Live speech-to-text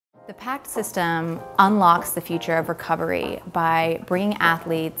The Pact system unlocks the future of recovery by bringing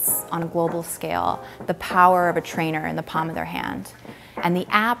athletes on a global scale the power of a trainer in the palm of their hand. And the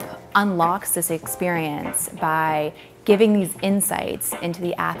app unlocks this experience by giving these insights into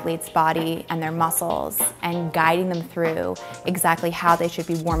the athlete's body and their muscles and guiding them through exactly how they should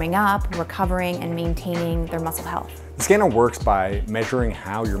be warming up, recovering, and maintaining their muscle health. The scanner works by measuring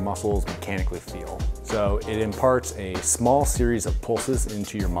how your muscles mechanically feel. So it imparts a small series of pulses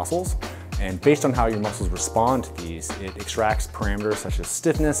into your muscles, and based on how your muscles respond to these, it extracts parameters such as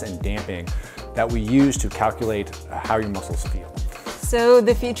stiffness and damping that we use to calculate how your muscles feel. So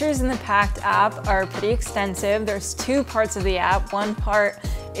the features in the Pact app are pretty extensive. There's two parts of the app. One part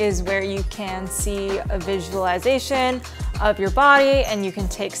is where you can see a visualization of your body and you can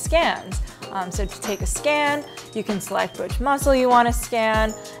take scans. So to take a scan, you can select which muscle you want to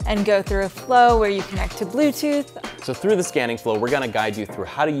scan and go through a flow where you connect to Bluetooth. So through the scanning flow, we're going to guide you through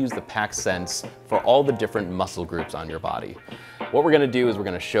how to use the Pact Sense for all the different muscle groups on your body. What we're going to do is we're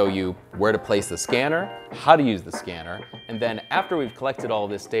going to show you where to place the scanner, how to use the scanner, and then after we've collected all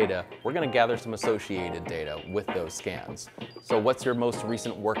this data, we're going to gather some associated data with those scans. So what's your most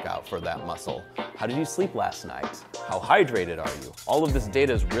recent workout for that muscle? How did you sleep last night? How hydrated are you? All of this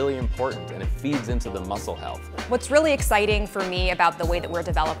data is really important and it feeds into the muscle health. What's really exciting for me about the way that we're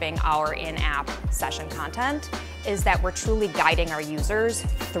developing our in-app session content is that we're truly guiding our users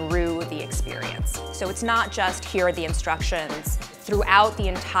through the experience. So it's not just here are the instructions. Throughout the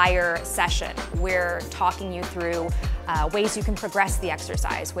entire session, we're talking you through ways you can progress the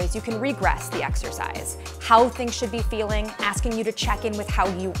exercise, ways you can regress the exercise, how things should be feeling, asking you to check in with how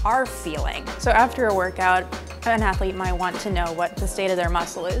you are feeling. So after a workout, an athlete might want to know what the state of their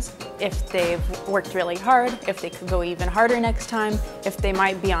muscle is, if they've worked really hard, if they could go even harder next time, if they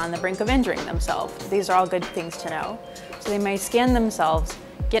might be on the brink of injuring themselves. These are all good things to know. So they may scan themselves,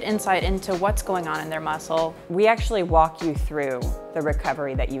 get insight into what's going on in their muscle. We actually walk you through the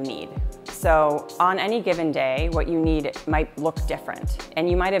recovery that you need. So on any given day, what you need might look different, and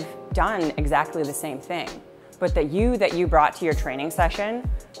you might have done exactly the same thing, but that you brought to your training session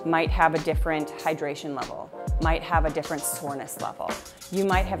might have a different hydration level, might have a different soreness level. You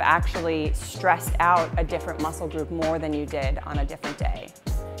might have actually stressed out a different muscle group more than you did on a different day.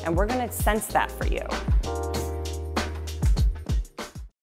 And we're going to sense that for you.